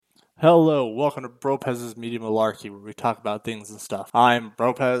Hello, welcome to Bropez's Media Malarkey, where we talk about things and stuff. I'm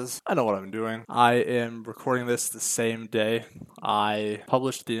Bropez. I know what I'm doing. I am recording this the same day I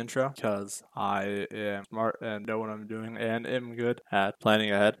published the intro because I am smart and know what I'm doing and am good at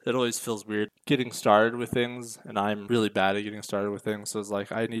planning ahead. It always feels weird getting started with things, and I'm really bad at getting started with things, so it's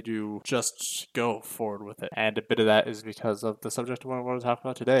like I need to just go forward with it. And a bit of that is because of the subject of what I want to talk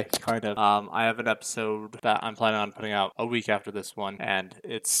about today, kind of. I have an episode that I'm planning on putting out a week after this one, and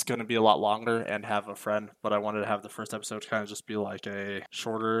it's going to be a lot longer and have a friend, but I wanted to have the first episode kind of just be like a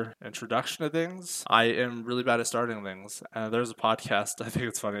shorter introduction to things. I am really bad at starting things, and there's a podcast, I think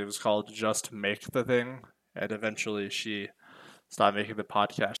it's funny, it was called Just Make the Thing, and eventually she stopped making the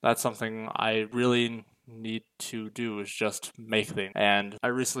podcast. That's something I really need to do, is just make things. And I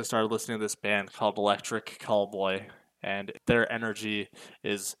recently started listening to this band called Electric Callboy, and their energy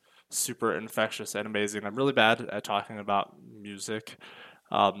is super infectious and amazing. I'm really bad at talking about music.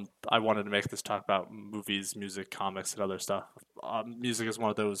 I wanted to make this talk about movies, music, comics, and other stuff. Music is one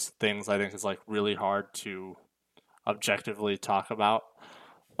of those things I think is like really hard to objectively talk about.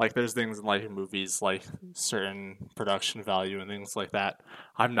 Like there's things in like movies, like certain production value and things like that.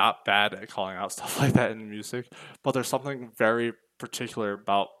 I'm not bad at calling out stuff like that in music, but there's something very particular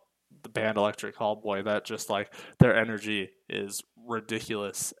about the band Electric Callboy that just like their energy is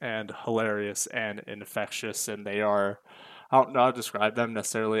ridiculous and hilarious and infectious, and they are, I don't know how to describe them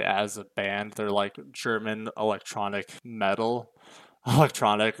necessarily as a band. They're like German electronic metal,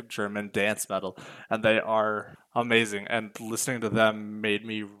 electronic German dance metal, and they are amazing. And listening to them made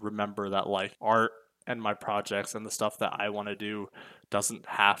me remember that like art and my projects and the stuff that I want to do doesn't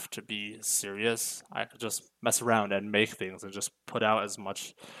have to be serious. I could just mess around and make things and just put out as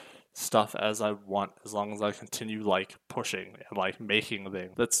much stuff as I want, as long as I continue like pushing and like making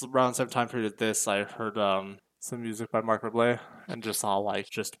things. That's around the same time period as this. I heard some music by Mark Bublé and just saw like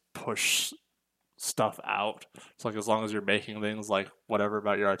just push stuff out. It's like as long as you're making things, like whatever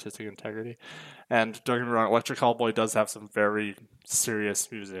about your artistic integrity. And don't get me wrong, Electric Callboy does have some very serious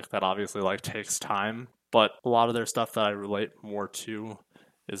music that obviously like takes time, but a lot of their stuff that I relate more to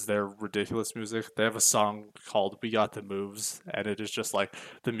is their ridiculous music. They have a song called We Got the Moves, and it is just like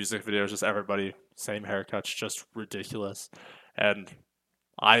the music video is just everybody, same haircuts, just ridiculous. And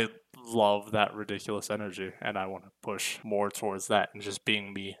I love that ridiculous energy, and I want to push more towards that and just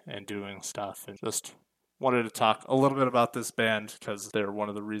being me and doing stuff. And just wanted to talk a little bit about this band because they're one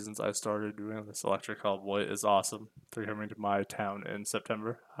of the reasons I started doing this. Electric Callboy is awesome. They're coming to my town in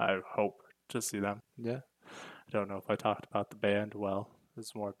September. I hope to see them. Yeah. I don't know if I talked about the band well.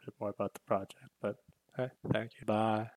 It's more a bit more about the project, but hey, thank you. Bye.